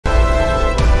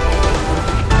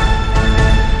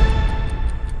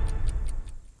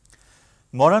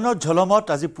Moranor ঝলমত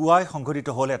আজি পুৱাই সংঘটিত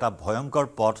হল এটা ভয়ংকৰ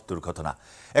পথ দুৰ্ঘটনা।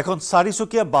 এখন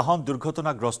চাৰিচকীয়া বাহন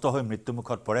দুৰ্ঘটনাগ্ৰস্ত হৈ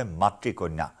মৃত্যুমুখত পৰে মাতৃ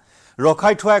কন্যা।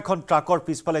 ৰখাই থোৱা এখন ট্ৰাকৰ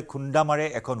পিছফালে খুন্দা মাৰে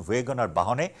এখন ৱেগনাৰ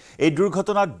বাহনে। এই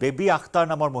দুৰ্ঘটনাত বেবী আখতাৰ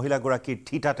নামৰ মহিলাগৰাকীৰ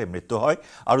ঠিতাতে মৃত্যু হয়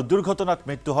আৰু দুৰ্ঘটনাত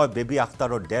মৃত্যু হয় বেবী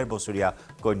আখতাৰৰ 1.5 বছৰীয়া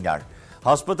কন্যাৰ।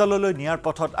 হাস্পতাললৈ নিয়াৰ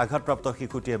পথত আঘাতপ্ৰাপ্ত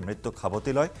শিশুটিয়ে মৃত্যুক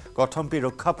সাৱটি লয়। কথম্পি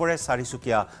ৰক্ষা পৰে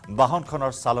চাৰিচকীয়া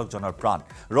বাহনখনৰ চালকজনৰ প্ৰাণ।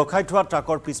 ৰখাই থোৱা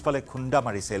ট্ৰাকৰ পিছফালে খুন্দা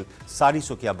মাৰিছিল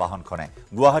চাৰিচকীয়া বাহনখনে।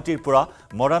 গুৱাহাটীৰ পৰা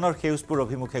মৰাণৰ সেউজপুৰ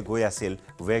অভিমুখে গৈ আছিল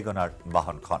ৱেগনাৰ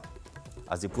বাহনখন।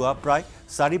 আজি পুৱা প্ৰায়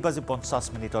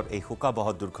 4:50 এই শোকাবহ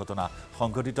দুৰ্ঘটনা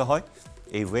সংঘটিত হয়।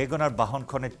 এই ৱেগনাৰ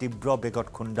বাহনখনে তীব্ৰ বেগত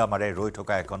খুন্দা মাৰে ৰৈ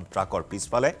থকা এখন ট্ৰাকৰ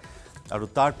পিছফালে আৰু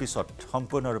তাৰ পিছত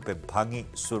সম্পূৰ্ণৰূপে ভাঙি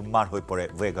চুৰমাৰ হৈ পৰে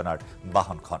ৱেগনাৰ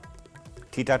বাহনখন।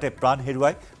 ঠিতাতে প্ৰাণ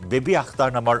হেৰুৱাই বেবী আখতাৰ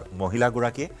নামৰ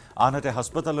মহিলাগৰাকীয়ে। আনহাতে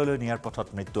হাস্পতাললৈ নিয়াৰ পথত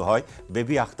মৃত্যু হয়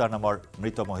বেবী আখতাৰ নামৰ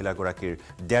মৃত মহিলাগৰাকীৰ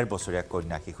 1.5 বছৰীয়া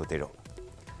কন্যা শিশুটিৰো।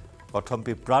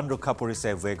 কথম্পি প্ৰাণ ৰক্ষা পৰিছে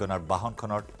ৱেগনাৰ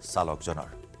বাহনখনৰ চালকজনৰ।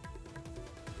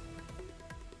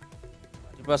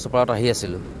 ৰাতিপুৱা চুপাৰত আহি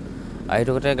আছিলোঁ। আহি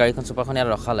থাকোঁতে গাড়ীখন চুপাৰখন ইয়াত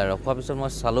ৰখালে। ৰখোৱাৰ পিছত মই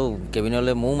চালোঁ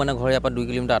কেবিনলৈ। মোৰ মানে ঘৰ ইয়াৰ পৰা 2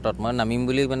 কিলোমিটাৰ আঁতৰত। মই নামিম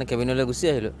বুলি মানে কেবিনলৈ গুচি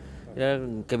আহিলোঁ। এতিয়া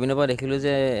কেবিনৰ পৰা দেখিলোঁ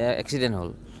যে এক্সিডেণ্ট হ'ল।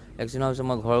 এক্সিডেণ্ট হোৱাৰ পিছত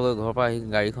মই ঘৰৰ পৰা আহি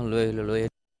গাড়ীখন লৈ আহিলোঁ। লৈ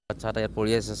বাচ্ছা এটা ইয়াত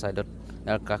পৰি আছে ছাইডত।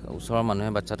 ইয়াৰ ওচৰৰ মানুহে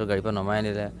বাচ্ছাটো গাড়ীৰ পৰা নমাই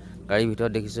আনিলে। গাড়ীৰ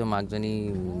ভিতৰত দেখিছোঁ মাকজনী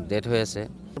ডেথ হৈ আছে।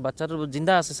 বাচ্ছাটো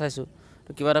জিন্দা আছে চাইছোঁ। তো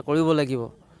কিবা এটা কৰিব লাগিব।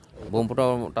 ব্ৰহ্মপুত্ৰ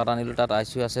তাত আনিলোঁ। তাত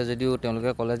ICU আছে যদিও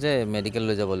তেওঁলোকে ক'লে যে মেডিকেল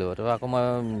লৈ যাব লাগিব। তো আকৌ মই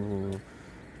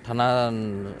থানা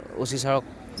OC ছাৰক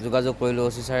যোগাযোগ কৰিলোঁ।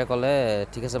 OC ছাৰে ক'লে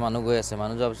ঠিক আছে মানুহ গৈ আছে।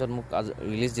 মানুহ যোৱাৰ পিছত মোক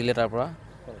ৰিলিজ দিলে তাৰ পৰা।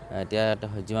 এতিয়া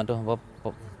যিমানটো সম্ভৱ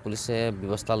পুলিচে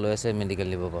ব্যৱস্থা লৈ আছে মেডিকেল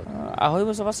নিব পৰা। 2.5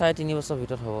 বছৰ বা 3.5 বছৰ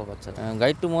ভিতৰত হ'ব বাচ্ছা।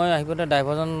 গাড়ীতটো মই আহি পেলাই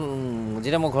ড্ৰাইভাৰজন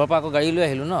যেতিয়া মই ঘৰৰ পৰা আকৌ গাড়ী লৈ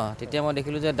আহিলোঁ ন, তেতিয়া মই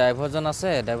দেখিলোঁ যে ড্ৰাইভাৰজন আছে।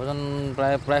 ড্ৰাইভাৰজন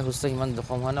প্ৰায় সুস্থ, সিমান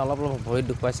জখম হোৱা নাই। অলপ ভৰিত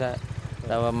দুখ পাইছে।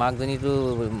 তাৰপৰা মাকজনীটো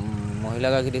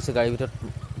মহিলাগৰাকী দেখিছোঁ গাড়ীৰ ভিতৰত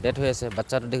ডেথ হৈ আছে।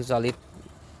 বাচ্ছাটো দেখিছোঁ আলিত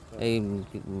এই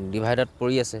ডিভাইডাৰত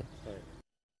পৰি আছে।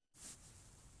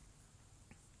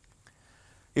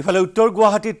 ইফালে উত্তৰ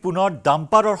গুৱাহাটীত পুনৰ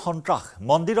ডাম্পাৰৰ সন্ত্ৰাস।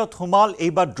 মন্দিৰত সোমাল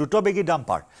এইবাৰ দ্ৰুতবেগী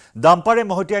ডাম্পাৰে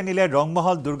মহতিয়াই নিলে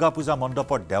ৰংমহল দুৰ্গা পূজা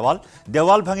মণ্ডপৰ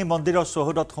দেৱাল ভাঙি মন্দিৰৰ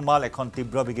চৌহদত সোমাল এখন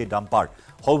তীব্ৰবেগী ডাম্পাৰ।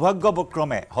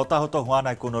 সৌভাগ্যক্ৰমে হতাহত হোৱা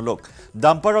নাই কোনো লোক।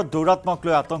 ডাম্পাৰত দৌৰাত্মক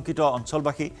লৈ আতংকিত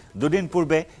অঞ্চলবাসী। দুদিন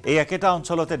পূৰ্বে এই একেটা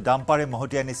অঞ্চলতে ডাম্পাৰে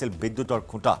মহতিয়াই নিছিল বিদ্যুতৰ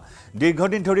খুঁটা।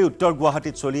 দীৰ্ঘদিন ধৰি উত্তৰ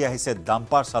গুৱাহাটীত চলি আহিছে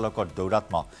ডাম্পাৰ চালকৰ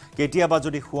দৌৰাত্ম। কেতিয়াবা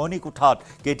যদি শুৱনি কোঠাত,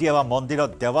 কেতিয়াবা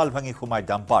মন্দিৰত দেৱাল ভাঙি সোমায়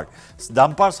ডাম্পাৰ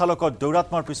চালকৰ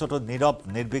দৌৰাত্মৰ পিছতো নীৰৱ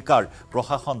নিৰ্বিকাৰ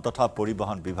প্ৰশাসন তথা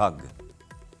পৰিবহণ বিভাগ।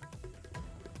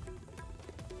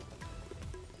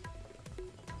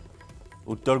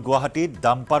 উত্তৰ গুৱাহাটীত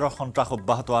ডাম্পাৰৰ সন্ত্ৰাস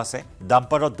অব্যাহত আছে।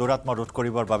 ডাম্পাৰত দৌৰাত্ম ৰোধ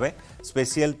কৰিবৰ বাবে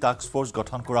স্পেচিয়েল টাস্ক ফ'ৰ্চ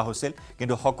গঠন কৰা হৈছিল।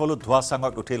 কিন্তু সকলো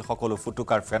ধোঁৱাচাঙত উঠিল, সকলো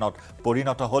ফুটুকাৰ ফেনত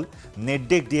পৰিণত হ'ল।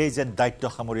 নিৰ্দেশ দিয়েই যেন দায়িত্ব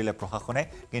সামৰিলে প্ৰশাসনে।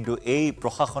 কিন্তু এই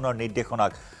প্ৰশাসনৰ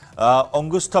নিৰ্দেশনাক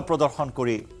অংগুষ্ঠ প্ৰদৰ্শন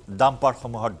কৰি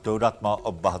ডাম্পাৰসমূহৰ দৌৰাত্ম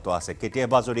অব্যাহত আছে।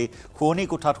 কেতিয়াবা যদি শুৱনি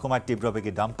কোঠাত সোমাই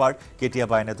তীব্ৰবেগী ডাম্পাৰ,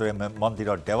 কেতিয়াবা এনেদৰে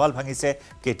মন্দিৰৰ দেৱাল ভাঙিছে,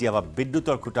 কেতিয়াবা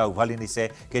বিদ্যুতৰ খুঁটা উভালি নিছে,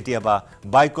 কেতিয়াবা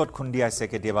বাইকত খুন্দিয়াইছে,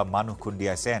 কেতিয়াবা মানুহ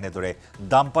খুন্দিয়াইছে। এনেদৰে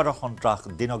ডাম্পাৰৰ সন্ত্ৰাস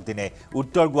দিনক দিনে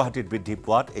উত্তৰ গুৱাহাটীত বৃদ্ধি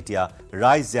পোৱাত এতিয়া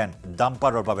ৰাইজ যেন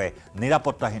ডাম্পাৰৰ বাবে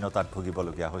নিৰাপত্তাহীনতাত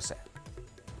ভুগিবলগীয়া হৈছে।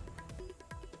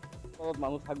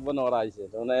 মানুহ থাকিব নোৱাৰা হৈছে।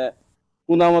 তাৰমানে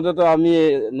শুনামতেতো আমি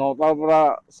 9টাৰ পৰা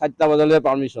 4টা বজালৈ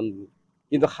পাৰ্মিশ্যন দিওঁ,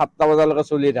 কিন্তু 7টা বজালৈকে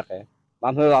চলিয়ে থাকে।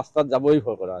 মানুহে ৰাস্তাত যাবই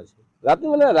ভয় কৰা হৈছে।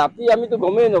 ৰাতি আমিতো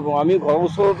গমেই নাপাওঁ। আমি ঘৰৰ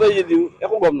ওচৰতে দিওঁ,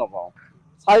 একো গম নাপাওঁ।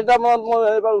 4টা মানত মই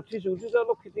এবাৰ উঠিছোঁ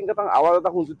অলপ খিটিং খাটাং আৱাজ এটা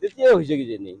শুনিছোঁ। তেতিয়াই হৈছে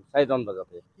কিজানি 4টামান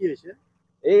বজাতে। কি হৈছে?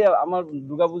 এই আমাৰ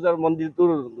দুৰ্গা পূজাৰ মন্দিৰটোৰ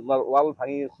তোমাৰ ৱাল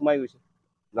ভাঙি সোমাই গৈছে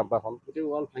ডাম্পাৰখন।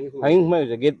 ৱাল ভাঙি সোমাই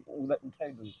গৈছে। গেট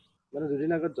উঠাই দিছে। মানে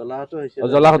দুদিন আগত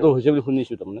জলাহত হৈছে বুলি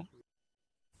শুনিছোঁ। তাৰমানে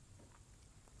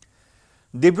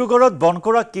ডিব্ৰুগড়ত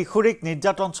বনকৰা কিশোৰীক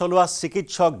নিৰ্যাতন চলোৱা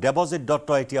চিকিৎসক দেৱজিৎ দত্ত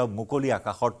এতিয়াও মুকলি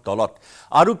আকাশৰ তলত।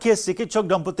 আৰক্ষীয়ে চিকিৎসক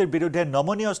দম্পতীৰ বিৰুদ্ধে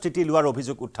নমনীয় স্থিতি লোৱাৰ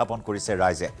অভিযোগ উত্থাপন কৰিছে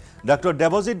ৰাইজে। ডক্টৰ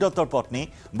দেৱজিৎ দত্তৰ পত্নী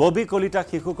ববী কলিতাক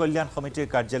শিশু কল্যাণ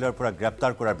সমিতিৰ কাৰ্যালয়ৰ পৰা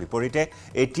গ্ৰেপ্তাৰ কৰাৰ বিপৰীতে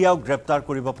এতিয়াও গ্ৰেপ্তাৰ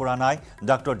কৰিব পৰা নাই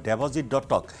ডক্টৰ দেৱজিৎ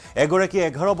দত্তক। এগৰাকী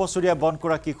 11 বছৰীয়া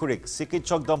বনকৰা কিশোৰীক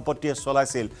চিকিৎসক দম্পতীয়ে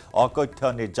চলাইছিল অকথ্য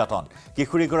নিৰ্যাতন।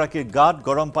 কিশোৰীগৰাকীৰ গাত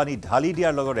গৰম পানী ঢালি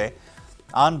দিয়াৰ লগতে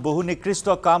আন বহু নিকৃষ্ট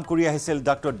কাম কৰি আহিছিল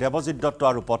ডক্টৰ দেৱজিৎ দত্ত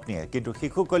আৰু পত্নীয়ে। কিন্তু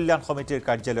শিশু কল্যাণ সমিতিৰ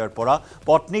কাৰ্যালয়ৰ পৰা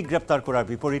পত্নীক গ্ৰেপ্তাৰ কৰাৰ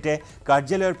বিপৰীতে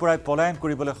কাৰ্যালয়ৰ পৰাই পলায়ন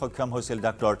কৰিবলৈ সক্ষম হৈছিল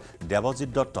ডক্টৰ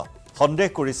দেৱজিৎ দত্ত। সন্দেহ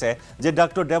কৰিছে যে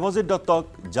ডক্টৰ দেৱজিৎ দত্তক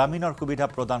জামিনৰ সুবিধা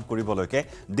প্ৰদান কৰিবলৈকে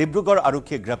ডিব্ৰুগড়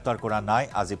আৰক্ষীয়ে গ্ৰেপ্তাৰ কৰা নাই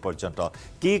আজি পৰ্যন্ত।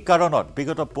 কি কাৰণত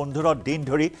বিগত 15 দিন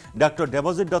ধৰি ডক্টৰ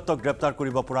দেৱজিৎ দত্তক গ্ৰেপ্তাৰ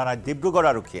কৰিব পৰা নাই ডিব্ৰুগড়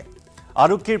আৰক্ষীয়ে?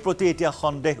 আৰক্ষীৰ প্ৰতি এতিয়া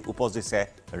সন্দেহ উপজিছে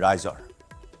ৰাইজৰ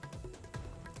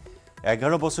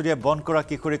 11 বছৰীয়া বন কৰা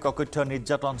কিশোৰীক অকথ্য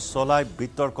নিৰ্যাতন চলাই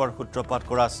বিতৰ্কৰ সূত্ৰপাত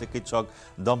কৰা চিকিৎসক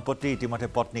দম্পতি ইতিমধ্যে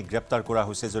পত্নী গ্ৰেপ্তাৰ কৰা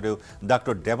হৈছে যদিও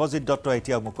ডাক্তৰ দেৱজিৎ দত্ত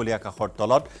এতিয়া মুকলি আকাশৰ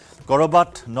তলত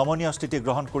কৰবাত নমনীয় স্থিতি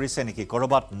গ্ৰহণ কৰিছে নেকি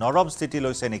কৰবাত নৰম স্থিতি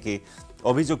লৈছে নেকি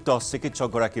অভিযুক্ত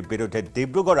চিকিৎসকগৰাকীৰ বিৰুদ্ধে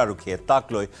ডিব্ৰুগড় আৰক্ষীয়ে তাক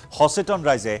লৈ সচেতন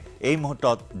ৰাইজে এই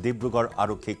মুহূৰ্তত ডিব্ৰুগড়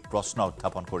আৰক্ষীক প্ৰশ্ন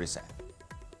উত্থাপন কৰিছে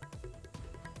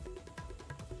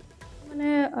মানে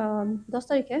 10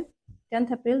 তাৰিখে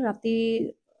 10 এপ্ৰিল ৰাতি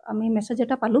আমি মেছেজ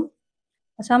এটা পালো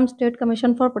Assam state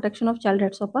commission for protection of child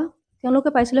ৰাইটছৰ পৰা তেওঁলোকে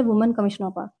পাইছিলে ৱুমেন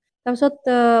কমিশনৰ পৰা তাৰপিছত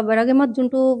বেৰাগেমত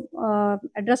যোনটো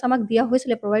এড্ৰেছ আমাক দিয়া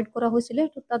হৈছিলে প্ৰভাইড কৰা হৈছিলে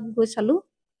তো তাত গৈ চালো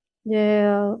যে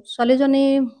ছোৱালীজনী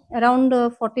এৰাউণ্ড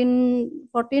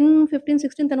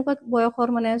 15 তেনেকুৱা বয়সৰ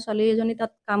মানে ছোৱালী এজনী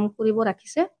তাত কাম কৰিব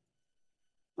ৰাখিছে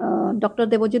ডক্টৰ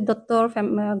দেৱজিৎ দত্তৰ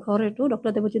ঘৰ এইটো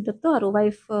ডক্টৰ দেৱজিৎ দত্ত আৰু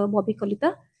ৱাইফ ববি কলিতা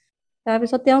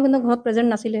তাৰপিছত তেওঁ কিন্তু ঘৰত প্ৰেজেণ্ট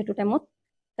নাছিলে সেইটো টাইমত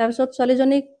তাৰপিছত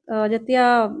ছোৱালীজনীক যেতিয়া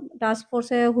টাস্ক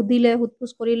ফৰ্চে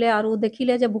সোধপোছ কৰিলে আৰু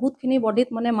দেখিলে যে বহুতখিনি বডিত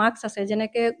মানে মাৰ্কছ আছে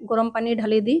যেনেকৈ গৰম পানী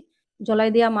ঢালি দি জ্বলাই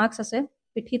দিয়া মাৰ্কছ আছে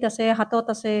পিঠিত আছে হাতত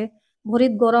আছে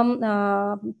ভৰিত গৰম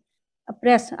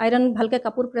প্ৰেছ আইৰণ ভালকৈ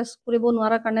কাপোৰ প্ৰেছ কৰিব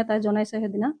নোৱাৰাৰ কাৰণে তাই জনাইছে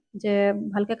সেইদিনা যে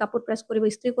ভালকৈ কাপোৰ প্ৰেছ কৰিব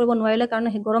ইস্ত্ৰি কৰিব নোৱাৰিলে কাৰণে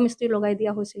সেই গৰম ইস্ত্ৰি লগাই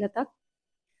দিয়া হৈছিলে তাক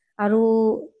আৰু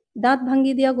দাঁত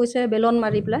ভাঙি দিয়া গৈছে বেলন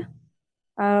মাৰি পেলাই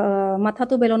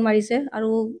মাথাটো বেলন মাৰিছে আৰু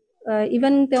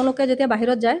ইভেন তেওঁলোকে যেতিয়া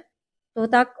বাহিৰত যায় তো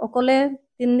তাক অকলে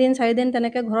 3 দিন 4 দিন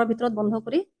তেনেকৈ ঘৰৰ ভিতৰত বন্ধ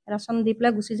কৰি ৰাচন দি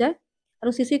পেলাই গুচি যায় আৰু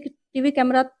CCTV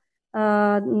কেমেৰাত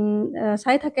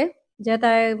চাই থাকে যে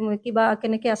তাই কিবা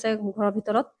কেনেকৈ আছে ঘৰৰ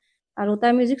ভিতৰত আৰু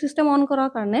তাই মিউজিক চিষ্টেম অন কৰাৰ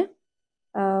কাৰণে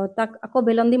তাক আকৌ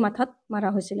বেলন দি মাথাত মাৰা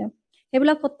হৈছিলে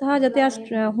সেইবিলাক কথা যেতিয়া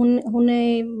শুনে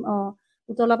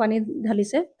উতলা পানী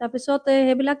ঢালিছে তাৰপিছত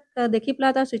সেইবিলাক দেখি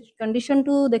পেলাই তাৰ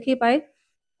কণ্ডিশ্যনটো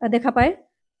দেখা পায়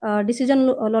ডিচিজন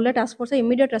ল'লে টাস্ক ফৰ্চে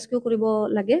ইমিডিয়েট ৰেস্কিউ কৰিব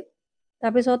লাগে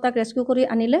তাৰপিছত তাক ৰেস্কিউ কৰি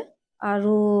আনিলে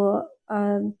আৰু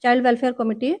চাইল্ড ৱেলফেয়াৰ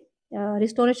কমিটি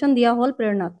ৰিষ্টৰেশ্যন দিয়া হ'ল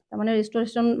প্ৰেৰণাত তাৰমানে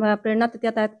ৰিষ্টৰেশ্যন প্ৰেৰণাত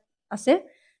এতিয়া তাত আছে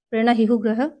প্ৰেৰণা শিশু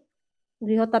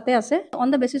গৃহ তাতে আছে on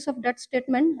the basis of death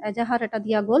statement এজাহাৰ এটা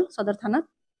দিয়া গ'ল সদৰ থানাত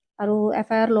আৰু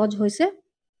FIR লজ হৈছে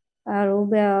আৰু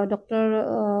ডক্টৰ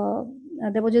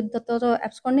দেৱজিৎ দত্ত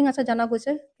এবস্কণ্ডিং আছে জনা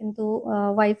গৈছে কিন্তু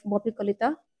ৱাইফ ববি কলিতা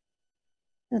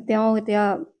তেওঁ এতিয়া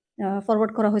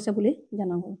ফৰৱাৰ্ড কৰা হৈছে বুলি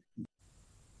জনা গ'ল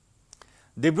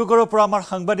ডিব্ৰুগড়ৰ পৰা আমাৰ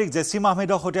সাংবাদিক জেছিম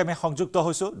আহমেদৰ সৈতে আমি সংযুক্ত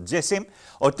হৈছো জেছিম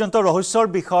অত্যন্ত ৰহস্যৰ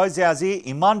বিষয় যে আজি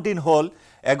ইমান দিন হ'ল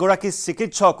এগৰাকী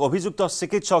চিকিৎসক অভিযুক্ত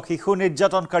চিকিৎসক শিশু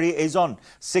নিৰ্যাতনকাৰী এইজন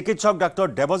চিকিৎসক ডাক্তৰ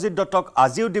দেৱজিৎ দত্তক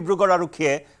আজিও ডিব্ৰুগড়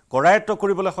আৰক্ষীয়ে কৰায়ত্ব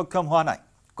কৰিবলৈ সক্ষম হোৱা নাই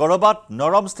কৰবাত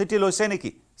নৰম স্থিতি লৈছে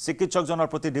নেকি চিকিৎসকজনৰ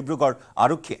প্ৰতি ডিব্ৰুগড়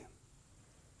আৰক্ষীয়ে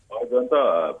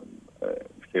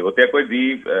শেহতীয়াকৈ যি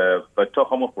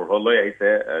তথ্যসমূহ পোহৰলৈ আহিছে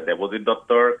দেৱজিৎ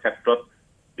দত্তৰ ক্ষেত্ৰত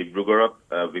ডিব্ৰুগড়ত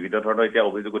বিভিন্ন ধৰণৰ এতিয়া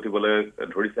অভিযোগ উঠিবলৈ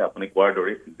ধৰিছে আপুনি কোৱাৰ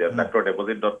দৰে ডাক্তৰ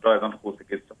দেৱজিৎ দত্ত এজন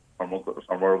সুচিকিৎসক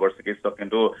চৰ্মৰোগৰ চিকিৎসক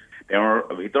কিন্তু তেওঁৰ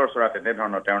ভিতৰ চৰা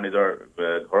তেনেধৰণৰ তেওঁৰ নিজৰ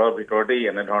ঘৰৰ ভিতৰতেই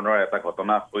এনেধৰণৰ এটা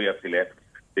ঘটনা হৈ আছিলে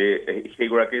যে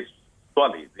সেইগৰাকী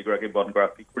ছোৱালী যিগৰাকী বন কৰা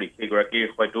কিশোৰী সেইগৰাকীৰ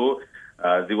হয়তো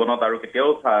জীৱনত আৰু কেতিয়াও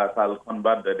চালখন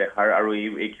বা দেখাৰ আৰু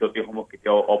এই ক্ষতিসমূহ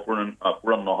কেতিয়াও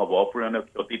পূৰণ নহ'ব অপূৰণীয়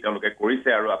ক্ষতি তেওঁলোকে কৰিছে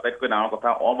আৰু আটাইতকৈ ডাঙৰ কথা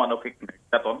অমানসিক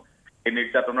নিৰ্যাতন এই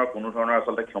নিৰ্যাতনৰ কোনো ধৰণৰ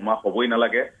আচলতে ক্ষমা হ'বই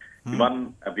নালাগে ইমান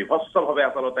বিভৎসভাৱে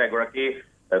আচলতে এগৰাকী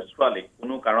ছোৱালীক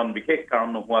কোনো বিশেষ কাৰণ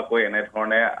নোহোৱাকৈ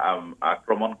এনেধৰণে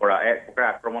আক্ৰমণ কৰা এক প্ৰকাৰ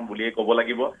আক্ৰমণ বুলিয়েই ক'ব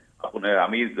লাগিব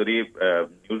আমি যদি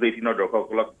নিউজ 18ৰ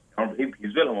দৰ্শকসকলক তেওঁৰ সেই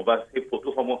ভিজুৱেলসমূহ বা সেই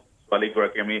ফটোসমূহ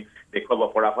ছোৱালীগৰাকী আমি দেখুৱাব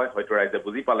পৰা হয় হয়তো ৰাইজে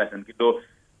বুজি পালেহেঁতেন কিন্তু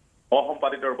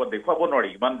অসম্পাদিত ৰূপত দেখুৱাব নোৱাৰি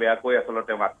ইমান বেয়াকৈ আচলতে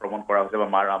তেওঁক আক্ৰমণ কৰা হৈছে বা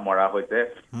মৰা হৈছে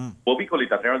ববি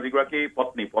কলিতা তেওঁৰ যিগৰাকী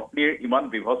পত্নীৰ ইমান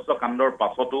বিভৎস কাণ্ডৰ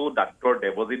পাছতো ডাক্তৰ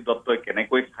দেৱজিৎ দত্তই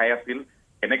কেনেকৈ চাই আছিল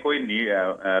কেনেকৈ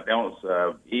তেওঁ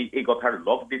এই কথাৰ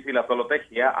লগ দিছিল আচলতে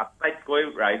সেয়া আটাইতকৈ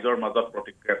ৰাইজৰ মাজত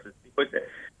প্ৰতিক্ৰিয়াৰ সৃষ্টি হৈছে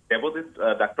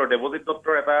ডাক্তৰ দেৱজিৎ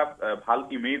দত্তৰ এটা ভাল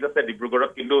ইমেজ আছে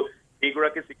ডিব্ৰুগড়ত কিন্তু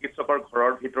এইগৰাকী চিকিৎসকৰ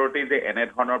ঘৰৰ ভিতৰতেই যে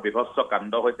এনেধৰণৰ বিভৎস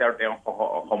কাণ্ড হৈছে আৰু তেওঁ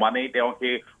সমানেই তেওঁ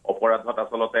সেই অপৰাধত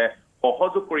আচলতে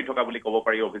সহযোগ কৰি থকা বুলি ক'ব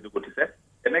পাৰি অভিযোগ উঠিছে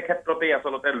এনে ক্ষেত্ৰতেই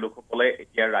আচলতে লোকসকলে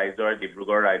এতিয়া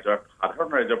ডিব্ৰুগড় ৰাইজৰ সাধাৰণ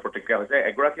ৰাইজৰ প্ৰতিক্ৰিয়া হৈছে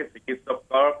এগৰাকী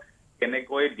চিকিৎসকক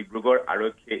কেনেকৈ ডিব্ৰুগড়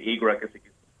আৰক্ষীয়ে এইগৰাকী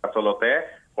চিকিৎসক আচলতে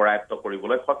কৰায়ত্ব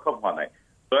কৰিবলৈ সক্ষম হোৱা নাই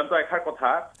জয়ন্ত এষাৰ কথা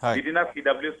যিদিনা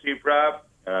CWCৰ পৰা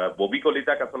ববি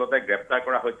কলিতাক আচলতে গ্ৰেপ্তাৰ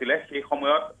কৰা হৈছিলে সেই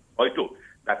সময়ত হয়তো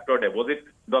ডাক্তৰ দেৱজিৎ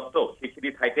দত্ত সেইখিনি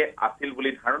ঠাইতে আছিল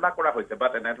বুলি ধাৰণা কৰা হৈছে বা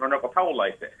তেনেধৰণৰ কথাও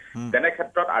ওলাইছে তেনে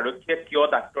ক্ষেত্ৰত আৰক্ষীয়ে কিয়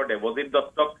ডাক্তৰ দেৱজিৎ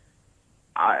দত্তক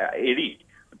এৰি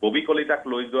ববি কলিতাক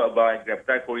লৈ যোৱা বা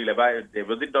গ্ৰেপ্তাৰ কৰিলে বা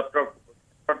দেৱজিৎ দত্তৰ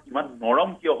ইমান নৰম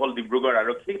কিয় হ'ল ডিব্ৰুগড়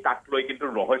আৰক্ষী তাক লৈ কিন্তু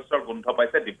ৰহস্যৰ গোন্ধ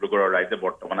পাইছে ডিব্ৰুগড়ৰ ৰাইজে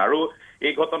বৰ্তমান আৰু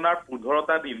এই ঘটনাৰ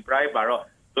 15টা দিন প্ৰায় 12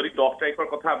 যদি 10 তাৰিখৰ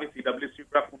কথা আমি CWCৰ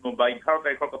পৰা শুনো বা 11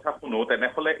 তাৰিখৰ কথা শুনো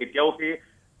তেনেহলে এতিয়াও সেই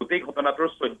গোটেই ঘটনাটোৰ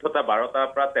 14টা 12টাৰ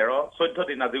পৰা 13 14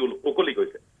 দিন আজি উকলি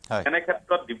গৈছে এনে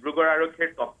ক্ষেত্ৰত ডিব্ৰুগড় আৰক্ষীৰ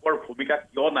তৎপৰ ভূমিকা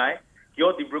কিয় নাই কিয়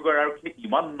ডিব্ৰুগড় আৰক্ষী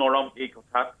ইমান নৰম এই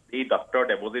কথাত এই ডক্টৰ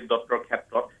দেৱজিৎ দত্তৰ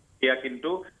ক্ষেত্ৰত এয়া কিন্তু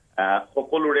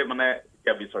সকলোৰে মানে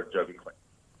এটা বিচৰ্যৰ বিষয়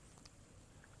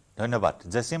ধন্যবাদ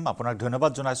জেসিম আপোনাক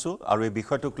ধন্যবাদ জনাইছো আৰু এই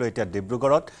বিষয়টোক লৈ এতিয়া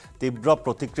ডিব্ৰুগড়ত তীব্ৰ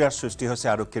প্ৰতিক্ৰিয়াৰ সৃষ্টি হৈছে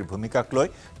আৰক্ষীৰ ভূমিকাক লৈ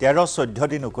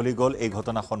 13-14 দিন উকলি গ'ল এই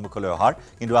ঘটনা সন্মুখলৈ অহাৰ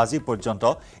কিন্তু আজি পৰ্যন্ত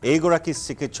এইগৰাকী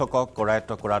চিকিৎসকক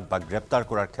কৰায়ত্ব কৰাত বা গ্ৰেপ্তাৰ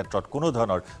কৰাৰ ক্ষেত্ৰত কোনো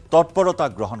ধৰণৰ তৎপৰতা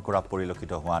গ্ৰহণ কৰা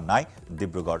পৰিলক্ষিত হোৱা নাই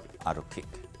ডিব্ৰুগড় আৰক্ষীক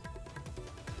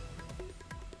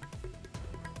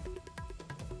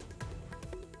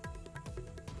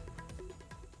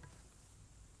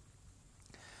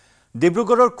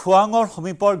ডিব্ৰুগড়ৰ খোৱাঙৰ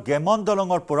সমীপৰ গেমন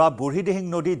দলঙৰ পৰা বুঢ়ীদিহিং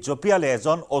নদীত জপিয়ালে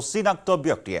এজন অচিনাক্ত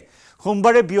ব্যক্তিয়ে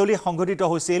সোমবাৰে বিয়লি সংঘটিত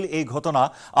হৈছিল এই ঘটনা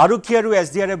আৰক্ষী আৰু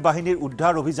SDRF বাহিনীৰ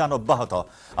উদ্ধাৰ অভিযান অব্যাহত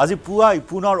আজি পুৱাই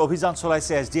পুনৰ অভিযান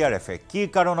চলাইছে SDRFে কি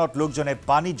কাৰণত লোকজনে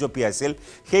পানী জপিয়াইছিল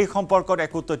সেই সম্পৰ্কত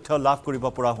একো তথ্য লাভ কৰিব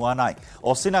পৰা হোৱা নাই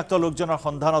অচিনাক্ত লোকজনৰ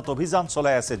সন্ধানত অভিযান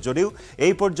চলাই আছে যদিও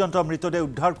এই পৰ্যন্ত মৃতদেহ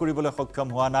উদ্ধাৰ কৰিবলৈ সক্ষম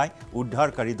হোৱা নাই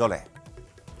উদ্ধাৰকাৰী দলে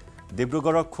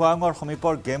ডিব্ৰুগড়ৰ খোৱাঙৰ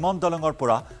সমীপৰ গেমন দলঙৰ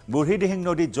পৰা বুঢ়ীদিহিং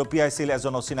নদীত জপিয়াইছিল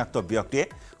এজন অচিনাক্ত ব্যক্তিয়ে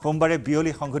সোমবাৰে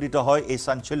বিয়লি সংঘটিত হয় এই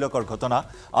চাঞ্চল্যকৰ ঘটনা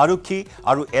আৰক্ষী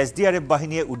আৰু SDRF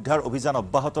বাহিনীয়ে উদ্ধাৰ অভিযান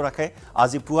অব্যাহত ৰাখে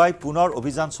আজি পুৱাই পুনৰ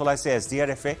অভিযান চলাইছে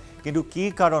SDRFে কিন্তু কি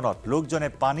কাৰণত লোকজনে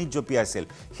পানীত জপিয়াইছিল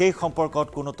সেই সম্পৰ্কত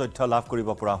কোনো তথ্য লাভ কৰিব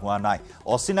পৰা হোৱা নাই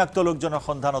অচিনাক্ত লোকজনৰ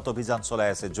সন্ধানত অভিযান চলাই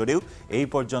আছে যদিও এই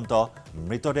পৰ্যন্ত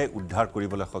মৃতদেহ উদ্ধাৰ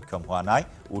কৰিবলৈ সক্ষম হোৱা নাই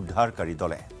উদ্ধাৰকাৰী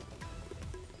দলে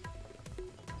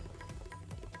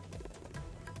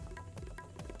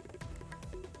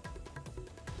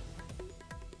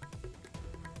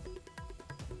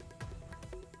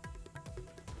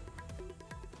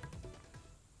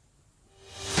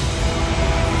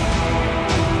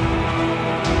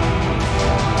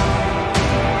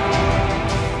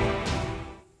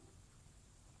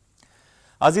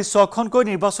আজি 6খনকৈ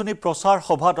নিৰ্বাচনী প্ৰচাৰ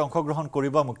সভাত অংশগ্ৰহণ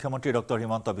কৰিব মুখ্যমন্ত্ৰী ডক্টৰ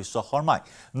হিমন্ত বিশ্ব শৰ্মাই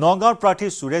নগাঁৱৰ প্ৰাৰ্থী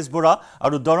সুৰেশ বৰা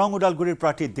আৰু দৰং উদালগুৰিৰ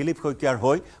প্ৰাৰ্থী দিলীপ শইকীয়াৰ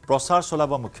হৈ প্ৰচাৰ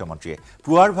চলাব মুখ্যমন্ত্ৰীয়ে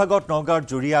পুৱাৰ ভাগত নগাঁৱৰ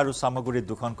জুৰিয়া আৰু সামগুৰিত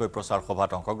দুখনকৈ প্ৰচাৰ সভাত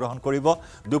অংশগ্ৰহণ কৰিব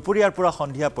দুপৰীয়াৰ পৰা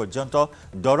সন্ধিয়া পৰ্যন্ত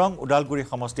দৰং উদালগুৰি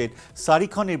সমষ্টিত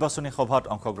 4খন নিৰ্বাচনী সভাত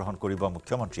অংশগ্ৰহণ কৰিব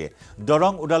মুখ্যমন্ত্ৰীয়ে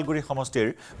দৰং উদালগুৰি সমষ্টিৰ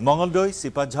মঙলদৈ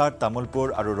চিপাঝাৰ তামুলপুৰ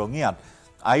আৰু ৰঙিয়াত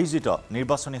আয়োজিত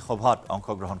নিৰ্বাচনী সভাত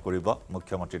অংশগ্ৰহণ কৰিব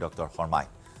মুখ্যমন্ত্ৰী ডক্টৰ শৰ্মাই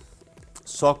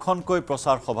 6খনকৈ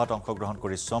প্ৰচাৰ সভাত অংশগ্ৰহণ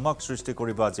কৰি চমক সৃষ্টি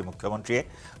কৰিব আজি মুখ্যমন্ত্ৰীয়ে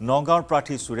নগাঁৱৰ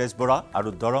প্ৰাৰ্থী সুৰেশ বৰা আৰু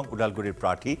দৰং উদালগুৰিৰ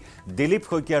প্ৰাৰ্থী দিলীপ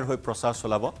শইকীয়াৰ হৈ প্ৰচাৰ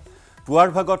চলাব পুৱাৰ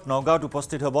ভাগত নগাঁৱত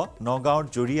উপস্থিত হ'ব নগাঁৱৰ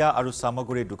জুৰিয়া আৰু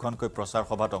সামগুৰি দুখনকৈ প্ৰচাৰ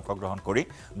সভাত অংশগ্ৰহণ কৰি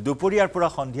দুপৰীয়াৰ পৰা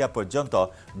সন্ধিয়া পৰ্যন্ত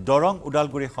দৰং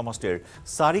উদালগুৰি সমষ্টিৰ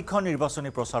 4খন নিৰ্বাচনী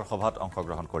প্ৰচাৰ সভাত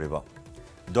অংশগ্ৰহণ কৰিব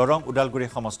দৰং উদালগুৰি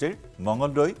সমষ্টিৰ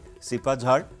মঙলদৈ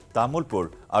চিপাঝাৰ তামুলপুৰ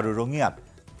আৰু ৰঙিয়াত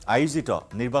আয়োজিত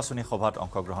নিৰ্বাচনী সভাত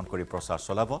অংশগ্ৰহণ কৰি প্ৰচাৰ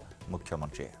চলাব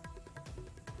মুখ্যমন্ত্ৰীয়ে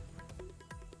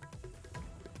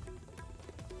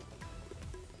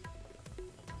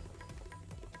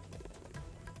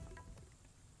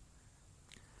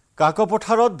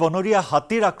কাকপথাৰত বনৰীয়া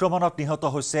হাতীৰ আক্ৰমণত নিহত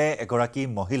হৈছে এগৰাকী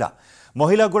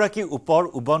মহিলাগৰাকী ওপৰ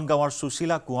উবন গাঁৱৰ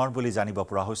সুশীলা কুঁৱৰ বুলি জানিব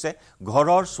পৰা হৈছে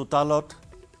ঘৰৰ চোতালত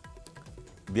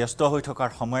ব্যস্ত হৈ থকাৰ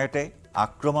সময়তে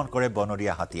আক্ৰমণ কৰে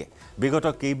বনৰীয়া হাতীয়ে বিগত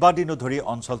কেইবাদিনো ধৰি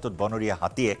অঞ্চলটোত বনৰীয়া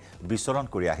হাতীয়ে বিচৰণ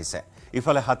কৰি আহিছে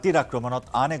ইফালে হাতীৰ আক্ৰমণত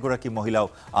আন এগৰাকী মহিলাও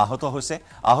আহত হৈছে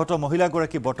আহত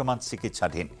মহিলাগৰাকী বৰ্তমান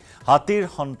চিকিৎসাধীন হাতীৰ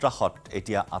সন্ত্ৰাসত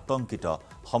এতিয়া আতংকিত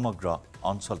সমগ্ৰ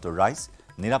অঞ্চলটোৰ ৰাইজ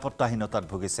নিৰাপত্তাহীনতাত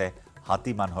ভুগিছে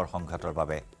হাতী মানুহৰ সংঘাতৰ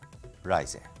বাবে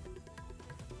ৰাইজে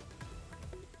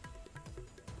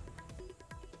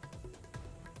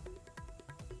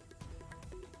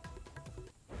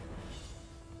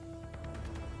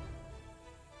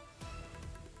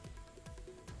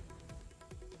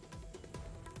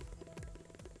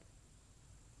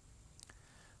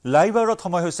লাইভ আউৰত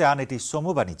সময় হৈছে আন এটি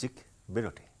চমু বাণিজ্যিক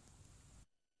বিৰতি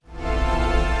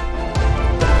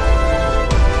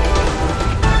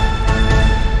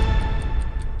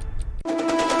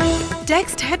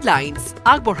টেক্সট হেডলাইনছ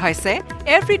আগবঢ়াইছে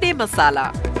এভৰিডে মছালা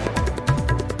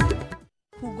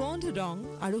সুগন্ধ ৰং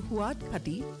আৰু সোৱাদ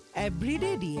খাটি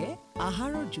এভৰিডে দিয়ে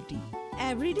আহাৰৰ জুতি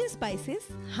everyday spices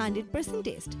 100%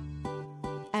 test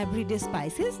everyday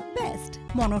spices best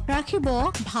মনত ৰাখিব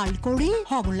ভাল কৰি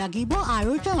হব লাগিব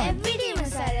আৰু এভৰিডে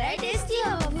মছালা টেষ্টি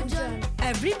হ'ব ভোজন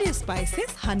everyday spices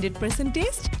 100%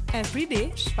 test everyday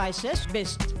spices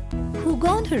best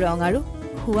সুগন্ধ ৰং আৰু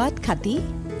সোৱাদ খাটি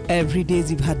এভৰিডে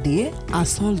জিভাত দিয়ে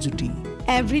আসল জুতি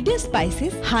everyday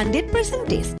spices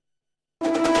 100% test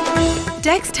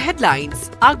text headlines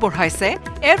আগবঢ়াইছে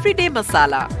এভৰিডে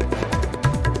মছালা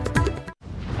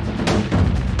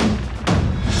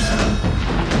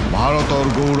ভাৰতৰ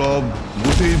গৌৰৱ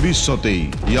গোটেই বিশ্বতেই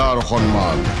ইয়াৰ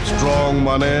সন্মান ষ্ট্ৰং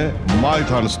মানে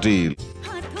মাইথান ষ্টীল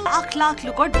লাখ লাখ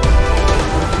লোকৰ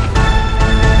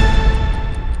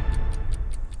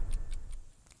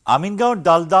আমিনগাঁৱৰ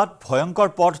ডালদাত ভয়ংকৰ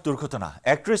পথ দুৰ্ঘটনা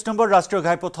 ৩১ নম্বৰ ৰাষ্ট্ৰীয়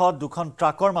ঘাইপথত দুখন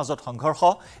ট্ৰাকৰ মাজত সংঘৰ্ষ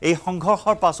এই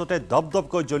সংঘৰ্ষৰ পাছতে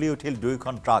দপদপকৈ জ্বলি উঠিল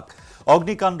দুয়োখন ট্ৰাক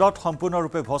অগ্নিকাণ্ডত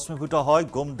সম্পূৰ্ণৰূপে ভস্মীভূত হয়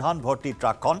গোমধান ভৰ্তি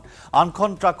ট্ৰাকখন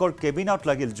আনখন ট্ৰাকৰ কেবিনত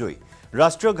লাগিল জুই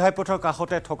ৰাষ্ট্ৰীয় ঘাইপথৰ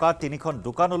কাষতে থকা তিনিখন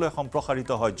দোকানলৈ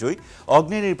সম্প্ৰসাৰিত হয় জুই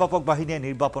অগ্নি নিৰ্বাপক বাহিনীয়ে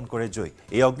নিৰ্বাপন কৰে জুই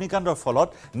এই অগ্নিকাণ্ডৰ ফলত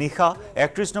নিশা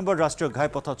 ৩১ নম্বৰ ৰাষ্ট্ৰীয়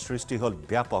ঘাইপথত সৃষ্টি হ'ল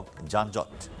ব্যাপক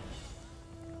যানজঁট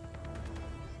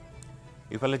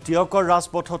ইফালে টিয়কৰ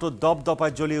ৰাজপথতো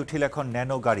দপদপাই জ্বলি উঠিল এখন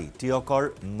নেনো গাড়ী টিয়কৰ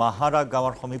মাহাৰা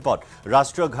গাঁৱৰ সমীপত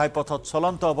ৰাষ্ট্ৰীয় ঘাইপথত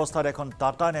চলন্ত অৱস্থাত এখন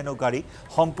টাটা নেনো গাড়ী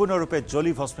সম্পূৰ্ণৰূপে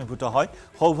জ্বলি ভস্মীভূত হয়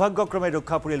সৌভাগ্যক্ৰমে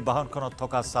ৰক্ষা পৰিল বাহনখনত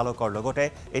থকা চালকৰ লগতে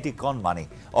এটি কণমানি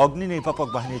অগ্নি নিৰ্বাপক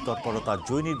বাহিনীৰ তৎপৰতাত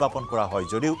জুই নিৰ্বাপন কৰা হয়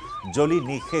যদিও জ্বলি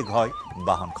নিঃশেষ হয়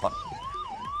বাহনখন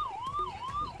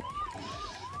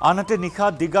আনহাতে নিশা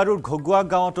দিগাৰুৰ ঘগুৱা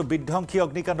গাঁৱতো বিধ্বংসী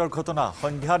অগ্নিকাণ্ডৰ ঘটনা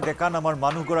সন্ধ্যা ডেকা নামৰ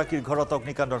মানুহগৰাকীৰ ঘৰত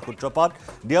অগ্নিকাণ্ডৰ সূত্ৰপাত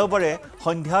দেওবাৰে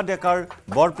সন্ধ্যা ডেকাৰ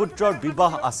বৰপুত্ৰৰ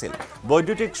বিবাহ আছিল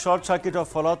বৈদ্যুতিক শ্বৰ্ট চাৰ্কিটৰ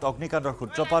ফলত অগ্নিকাণ্ডৰ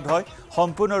সূত্ৰপাত হয়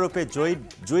সম্পূৰ্ণৰূপে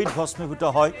জুইত ভস্মীভূত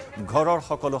হয় ঘৰৰ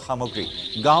সকলো সামগ্ৰী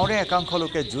গাঁৱৰে একাংশ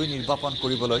লোকে জুই নিৰ্বাপন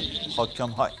কৰিবলৈ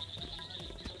সক্ষম হয়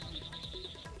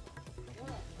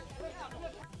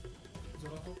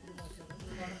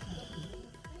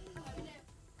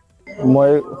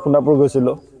মই সোণাপুৰ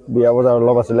গৈছিলোঁ বিয়া বজাৰ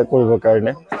অলপ আছিলে কৰিবৰ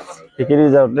কাৰণে সেইখিনি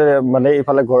যাওঁতে মানে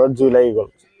ইফালে ঘৰত জুই লাগি গ'ল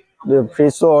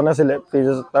ফ্ৰিজটো অন আছিলে ফ্ৰিজ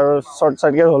তাৰ শ্বৰ্ট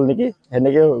চাৰ্কিট হ'ল নেকি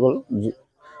সেনেকৈ হৈ গ'ল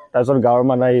তাৰপিছত গাঁৱৰ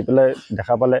মানুহে আহি পেলাই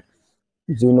দেখা পালে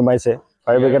জুই নুমাইছে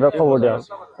ফায়াৰ ব্ৰিগেডক খবৰ দিয়া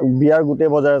বিয়াৰ গোটেই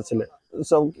বজাৰ আছিলে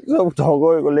চব ধ্বংস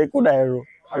হৈ গ'ল একো নাই আৰু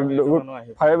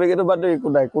ফায়াৰ ব্ৰিগেডৰ বাদ একো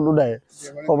নাই কোনো নাই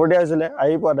খবৰ দিয়া হৈছিলে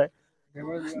আহি পোৱা নাই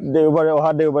দেওবাৰে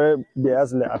অহা দেওবাৰে বিয়া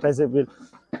আছিলে ২৮ এপ্ৰিল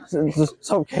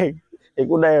চব শেষ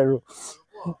একো নাই আৰু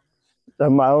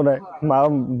মাও নাই মা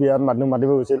বিয়াত মানুহ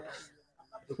মাতিব গৈছিল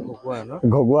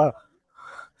ঘগুৱা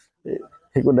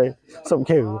একো নাই চব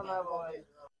শেষ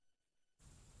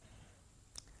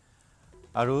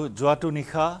আৰু যোৱাটো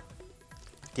নিশা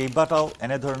কেইবাটাও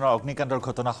এনেধৰণৰ অগ্নিকাণ্ডৰ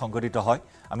ঘটনা সংঘটিত হয়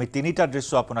আমি তিনিটা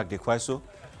দৃশ্য আপোনাক দেখুৱাইছোঁ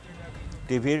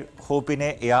টিভিৰ সোঁপিনে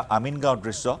এয়া আমিনগাঁৱৰ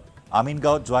দৃশ্য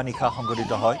আমিনগাঁৱত যোৱা নিশা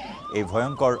সংঘটিত হয় এই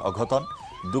ভয়ংকৰ অঘটন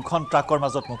দুখন ট্ৰাকৰ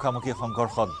মাজত মুখামুখি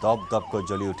সংঘৰ্ষত দপদপকৈ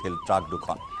জ্বলি উঠিল ট্ৰাক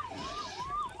দুখন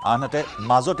আনহাতে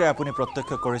মাজতে আপুনি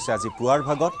প্ৰত্যক্ষ কৰিছে আজি পুৱাৰ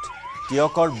ভাগত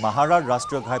টিয়কৰ মাহাৰাৰ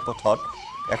ৰাষ্ট্ৰীয় ঘাইপথত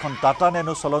এখন টাটা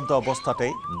নেনো চলন্ত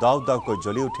অৱস্থাতেই দাউকৈ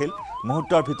জ্বলি উঠিল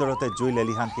মুহূৰ্তৰ ভিতৰতে জুই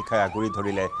লেলিহান শিখাই আগুৰি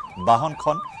ধৰিলে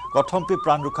বাহনখন কথম্পি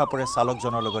প্ৰাণ ৰক্ষা পৰে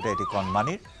চালকজনৰ লগতে এটি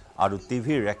কণমানিৰ আৰু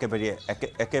টিভিৰ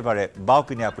একেবাৰে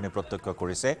বাওঁপিনে আপুনি প্ৰত্যক্ষ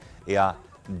কৰিছে এয়া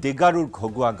দিগাৰুৰ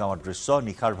ঘগুৱা গাঁৱৰ দৃশ্য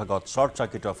নিশাৰ ভাগত শ্বৰ্ট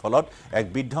চাৰ্কিটৰ ফলত এক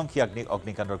বিধ্বংসী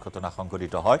অগ্নিকাণ্ডৰ ঘটনা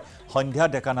সংঘটিত হয় সন্ধ্যা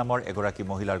ডেকা নামৰ এগৰাকী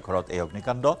মহিলাৰ ঘৰত এই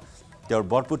অগ্নিকাণ্ড তেওঁৰ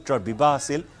বৰপুত্ৰৰ বিবাহ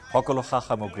আছিল সকলো সা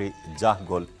সামগ্ৰী জাহ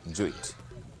গ'ল জুইত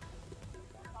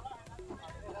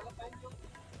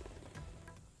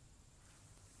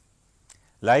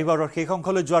লাইভ আৱাৰৰ শেষ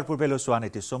অংশলৈ যোৱাৰ পূৰ্বে লৈছোঁ আন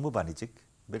এটি চমু বাণিজ্যিক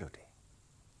বিৰতি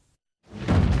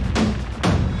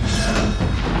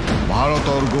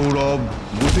ভাৰতৰ গৌৰৱ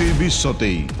গোটেই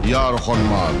বিশ্বতেই ইয়াৰ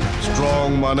সন্মান ষ্ট্ৰং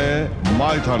মানে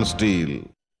মাইথান ষ্টীল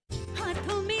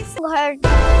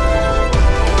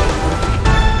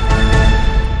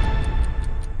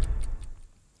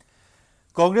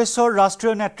কংগ্ৰেছৰ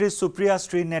ৰাষ্ট্ৰীয় নেত্ৰী সুপ্ৰিয়া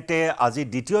শ্ৰীনেটে আজি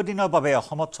দ্বিতীয় দিনৰ বাবে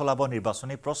অসমত চলাব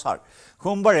নিৰ্বাচনী প্ৰচাৰ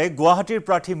সোমবাৰে গুৱাহাটীৰ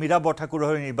প্ৰাৰ্থী মীৰা বৰঠাকুৰৰ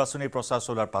হৈ নিৰ্বাচনী প্ৰচাৰ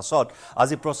চলোৱাৰ পাছত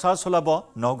আজি প্ৰচাৰ চলাব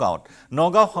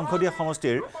নগাঁও সংসদীয়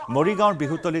সমষ্টিৰ মৰিগাঁৱৰ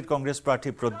বিহুতলিত কংগ্ৰেছ প্ৰাৰ্থী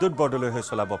প্ৰদ্যুৎ বৰদলৈ হৈ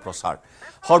চলাব প্ৰচাৰ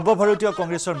সৰ্বভাৰতীয়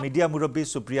কংগ্ৰেছৰ মিডিয়া মুৰব্বী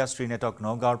সুপ্ৰিয়া শ্ৰীনেটক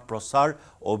নগাঁৱৰ প্ৰচাৰ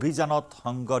অভিযানত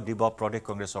সংগ দিব প্ৰদেশ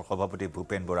কংগ্ৰেছৰ সভাপতি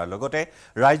ভূপেন বৰাৰ লগতে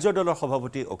ৰাজ্য দলৰ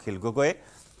সভাপতি অখিল গগৈয়ে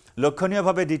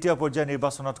লক্ষণীয়ভাৱে দ্বিতীয় পৰ্যায়ৰ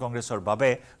নিৰ্বাচনত কংগ্ৰেছৰ বাবে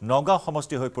নগাঁও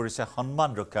সমষ্টি হৈ পৰিছে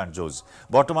সন্মান ৰক্ষাৰ যুঁজ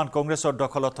বৰ্তমান কংগ্ৰেছৰ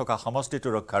দখলত থকা সমষ্টিটো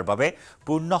ৰক্ষাৰ বাবে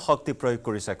পূৰ্ণ শক্তি প্ৰয়োগ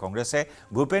কৰিছে কংগ্ৰেছে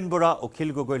ভূপেন বৰা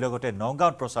অখিল গগৈৰ লগতে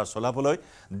নগাঁৱত প্ৰচাৰ চলাবলৈ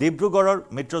ডিব্ৰুগড়ৰ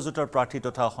মিত্ৰজোঁটৰ প্ৰাৰ্থী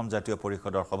তথা অসম জাতীয়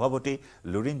পৰিষদৰ সভাপতি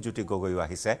লুৰিণজ্যোতি গগৈও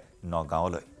আহিছে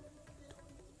নগাঁৱলৈ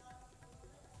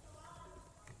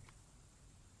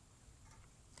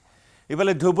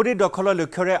ইফালে ধুবুৰী দখলৰ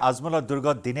লক্ষ্যৰে আজমলৰ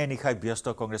দুৰ্গত দিনে নিশাই ব্যস্ত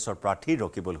কংগ্ৰেছৰ প্ৰাৰ্থী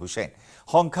ৰকিবুল হুছেইন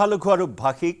সংখ্যালঘু আৰু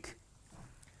ভাষিক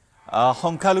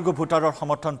সংখ্যালঘু ভোটাৰৰ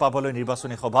সমৰ্থন পাবলৈ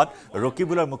নিৰ্বাচনী সভাত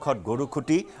ৰকিবুলৰ মুখত গৰু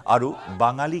খুটি আৰু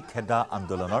বাঙালী খেদা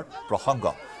আন্দোলনৰ প্ৰসংগ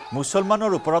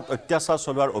মুছলমানৰ ওপৰত অত্যাচাৰ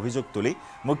চলোৱাৰ অভিযোগ তুলি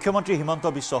মুখ্যমন্ত্ৰী হিমন্ত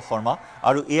বিশ্ব শৰ্মা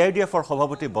আৰু এআইডিএফৰ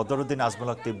সভাপতি বদৰুদ্দিন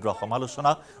আজমলক তীব্ৰ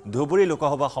সমালোচনা ধুবুৰী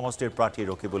লোকসভা সমষ্টিৰ প্ৰাৰ্থী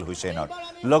ৰকিবুল হুছেইনৰ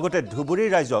লগতে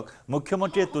ধুবুৰীৰ ৰাইজক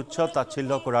মুখ্যমন্ত্ৰীয়ে তুচ্ছ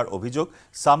তাচ্ছিল্য কৰাৰ অভিযোগ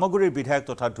সামগুৰিৰ বিধায়ক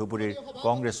তথা ধুবুৰীৰ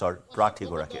কংগ্ৰেছৰ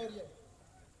প্ৰাৰ্থীগৰাকীৰ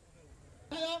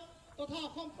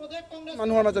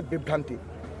মানুহৰ মাজত বিভ্ৰান্তি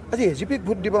আজি এজিপিক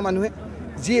ভোট দিব মানুহে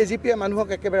যি এজিপিয়ে মানুহক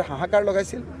একেবাৰে হাহাকাৰ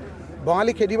লগাইছিল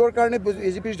বঙালী খেদিবৰ কাৰণে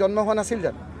এজিপিৰ জন্ম হোৱা নাছিল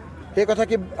জানো সেই কথা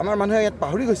কি আমাৰ মানুহে ইয়াত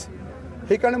পাহৰি গৈছে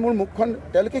সেইকাৰণে মোৰ মুখখন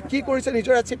তেওঁলোকে কি কৰিছে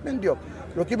নিজৰ এচিভমেণ্ট দিয়ক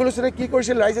ৰকিবুল হুছেইনে কি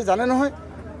কৰিছিল ৰাইজে জানে নহয়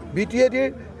বিটিএডিৰ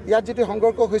ইয়াত যেতিয়া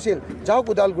সংঘৰ্ষ হৈছিল যাওক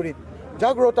ওদালগুৰিত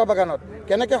যাওক ৰৌতা বাগানত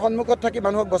কেনেকৈ সন্মুখত থাকি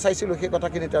মানুহক বচাইছিলোঁ সেই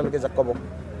কথাখিনি তেওঁলোকে ক'ব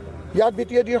ইয়াত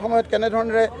বিটিএডিৰ সময়ত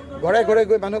কেনেধৰণেৰে ঘৰে ঘৰে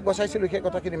গৈ মানুহক বচাইছিলোঁ সেই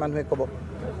কথাখিনি মানুহে ক'ব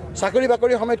চাকৰি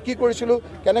বাকৰিৰ সময়ত কি কৰিছিলোঁ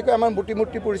কেনেকৈ আমাৰ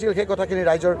মূৰ্তি পৰিছিল সেই কথাখিনি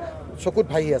ৰাইজৰ চকুত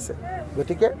ভাহি আছে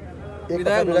গতিকে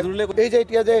এই যে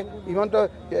এতিয়া যে হিমন্ত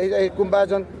কোনোবা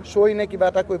এজন চৈ নে কিবা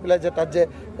এটা কৈ পেলাই যে তাত যে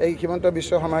এই হিমন্ত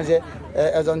বিশ্ব শৰ্মাৰ যে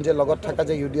এজন যে লগত থকা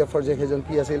যে ইউডিএফৰ যে সেইজন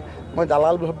কি আছিল মই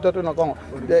দালাল শব্দটো নকওঁ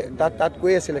যে তাত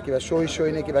কৈ আছিলে কিবা চৈ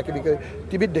নে কিবা কিবি কৈ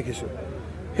টিভিত দেখিছোঁ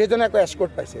সেইজনে আকৌ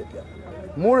এস্কৰ্ট পাইছে এতিয়া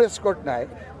মোৰ এস্কৰ্ট নাই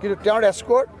কিন্তু তেওঁৰ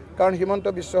এস্কৰ্ট কাৰণ হিমন্ত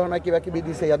বিশ্ব শৰ্মাই কিবা কিবি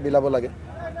দিছে ইয়াত বিলাব লাগে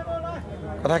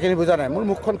কথাখিনি বুজা নাই মোৰ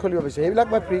মুখখন খুলিব বিচাৰে সেইবিলাক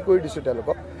মই ফ্ৰী কৰি দিছোঁ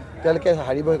তেওঁলোকে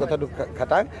হাৰিব সেই কথাটো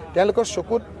খাটাং তেওঁলোকৰ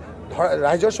চকুত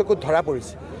ৰাইজৰ চকুত ধৰা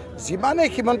পৰিছে যিমানেই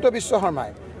হিমন্ত বিশ্ব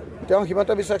শৰ্মাই তেওঁ হিমন্ত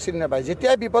বিশ্বক চিনি নাপায়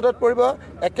যেতিয়াই বিপদত পৰিব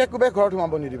একেকোবে ঘৰত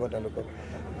সোমাব নিদিব তেওঁলোকক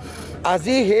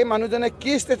আজি সেই মানুহজনে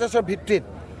কি ষ্টেটাছৰ ভিত্তিত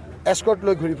এস্কৰ্ট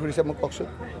লৈ ঘূৰি ফুৰিছে মোক কওকচোন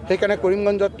সেইকাৰণে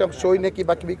কৰিমগঞ্জত তেওঁক চৈ নে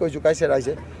কিবা কিবি কৈ জোকাইছে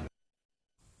ৰাইজে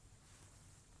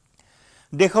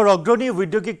দেশৰ অগ্ৰণী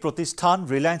ঔদ্যোগিক প্ৰতিষ্ঠান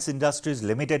ৰিলায়েন্স ইণ্ডাষ্ট্ৰিজ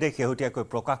লিমিটেডে শেহতীয়াকৈ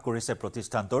প্ৰকাশ কৰিছে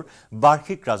প্ৰতিষ্ঠানটোৰ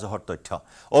বাৰ্ষিক ৰাজহৰ তথ্য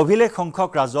অভিলেখ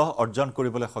সংখ্যক ৰাজহ অৰ্জন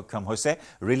কৰিবলৈ সক্ষম হৈছে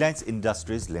ৰিলায়েন্স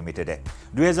ইণ্ডাষ্ট্ৰিজ লিমিটেডে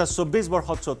 2024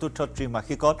 বৰ্ষত চতুৰ্থ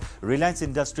ত্ৰিমাসিকত ৰিলায়েন্স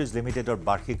ইণ্ডাষ্ট্ৰিজ লিমিটেডৰ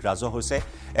বাৰ্ষিক ৰাজহ হৈছে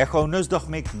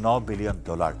 $119.9 বিলিয়ন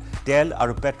তেল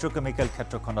আৰু পেট্ৰকেমিকেল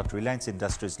ক্ষেত্ৰখনত ৰিলায়েন্স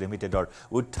ইণ্ডাষ্ট্ৰিজ লিমিটেডৰ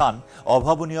উত্থান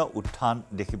অভাৱনীয় উত্থান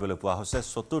দেখিবলৈ পোৱা হৈছে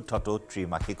চতুৰ্থটো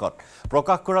ত্ৰিমাসিকত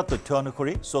প্ৰকাশ কৰা তথ্য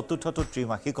অনুসৰি চতুৰ্থটো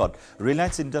ত্ৰিমাসিকত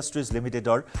ৰিলায়েন্স ইণ্ডাষ্ট্ৰিজ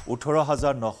লিমিটেডৰ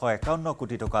 18,951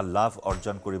 কোটি টকা লাভ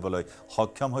অৰ্জন কৰিবলৈ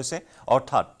সক্ষম হৈছে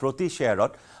অৰ্থাৎ প্ৰতি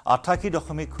শ্বেয়াৰত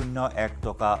 88.01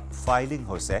 টকা ফাইলিং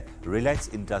হৈছে ৰিলায়েন্স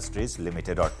ইণ্ডাষ্ট্ৰিজ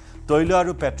লিমিটেডৰ তৈল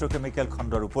আৰু পেট্ৰকেমিকেল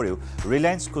খণ্ডৰ উপৰিও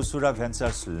ৰিলায়েন্স খুচুৰা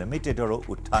ভেঞ্চাৰ্ছ লিমিটেডৰো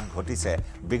উত্থান ঘটিছে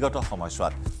বিগত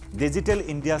সময়ছোৱাত ডিজিটেল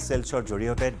ইণ্ডিয়া সেলছৰ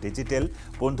জৰিয়তে ডিজিটেল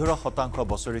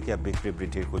 15% বছৰীয়া বিক্ৰী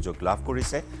বৃদ্ধিৰ সুযোগ লাভ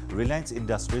কৰিছে ৰিলায়েন্স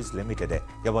ইণ্ডাষ্ট্ৰিজ লিমিটেডে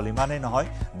কেৱল ইমানেই নহয়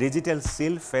ডিজিটেল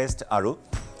সিল ফেষ্ট আৰু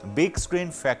বিগ স্ক্ৰিন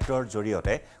ফেক্টৰ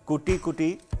জৰিয়তে কোটি কোটি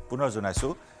পুনৰ জনাইছো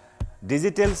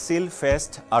ডিজিটেল সিল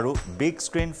ফেষ্ট আৰু বিগ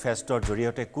স্ক্ৰিন ফেষ্টৰ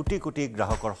জৰিয়তে কোটি কোটি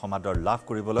গ্ৰাহকৰ সমাদৰ লাভ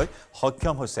কৰিবলৈ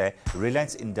সক্ষম হৈছে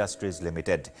ৰিলায়েন্স ইণ্ডাষ্ট্ৰিজ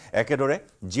লিমিটেড একেদৰে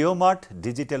জিঅ'মাৰ্ট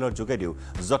ডিজিটেলৰ যোগেদিও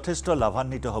যথেষ্ট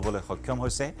লাভান্বিত হ'বলৈ সক্ষম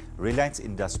হৈছে ৰিলায়েন্স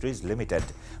ইণ্ডাষ্ট্ৰিজ লিমিটেড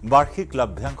বাৰ্ষিক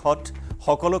লভ্যাংশত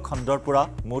সকলো খণ্ডৰ পৰা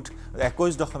মুঠ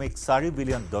 $21.4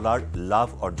 বিলিয়ন লাভ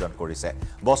অৰ্জন কৰিছে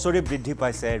বছৰি বৃদ্ধি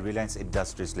পাইছে ৰিলায়েন্স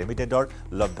ইণ্ডাষ্ট্ৰিজ লিমিটেডৰ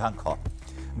লভ্যাংশ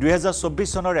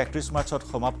 2024 চনৰ 31 মাৰ্চত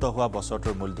সমাপ্ত হোৱা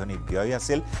বছৰটোৰ মূলধনী ব্যয়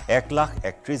আছিল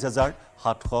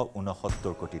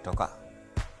 1,31,769 কোটি টকা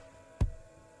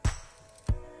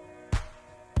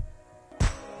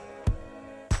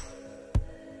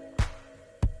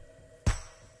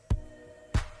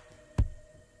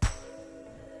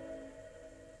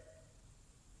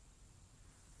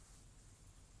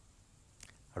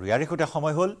আৰু ইয়াৰ সৈতে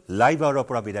সময় হ'ল লাইভ আৱাৰৰ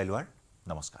পৰা বিদায় লোৱাৰ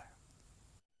নমস্কাৰ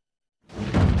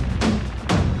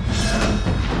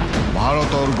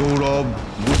ভাৰতৰ গৌৰৱ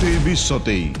গোটেই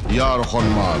বিশ্বতেই ইয়াৰ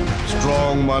সন্মান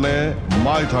ষ্ট্ৰং মানে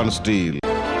Maithon steel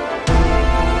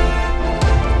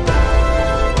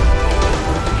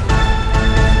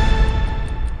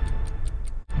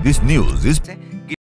This news is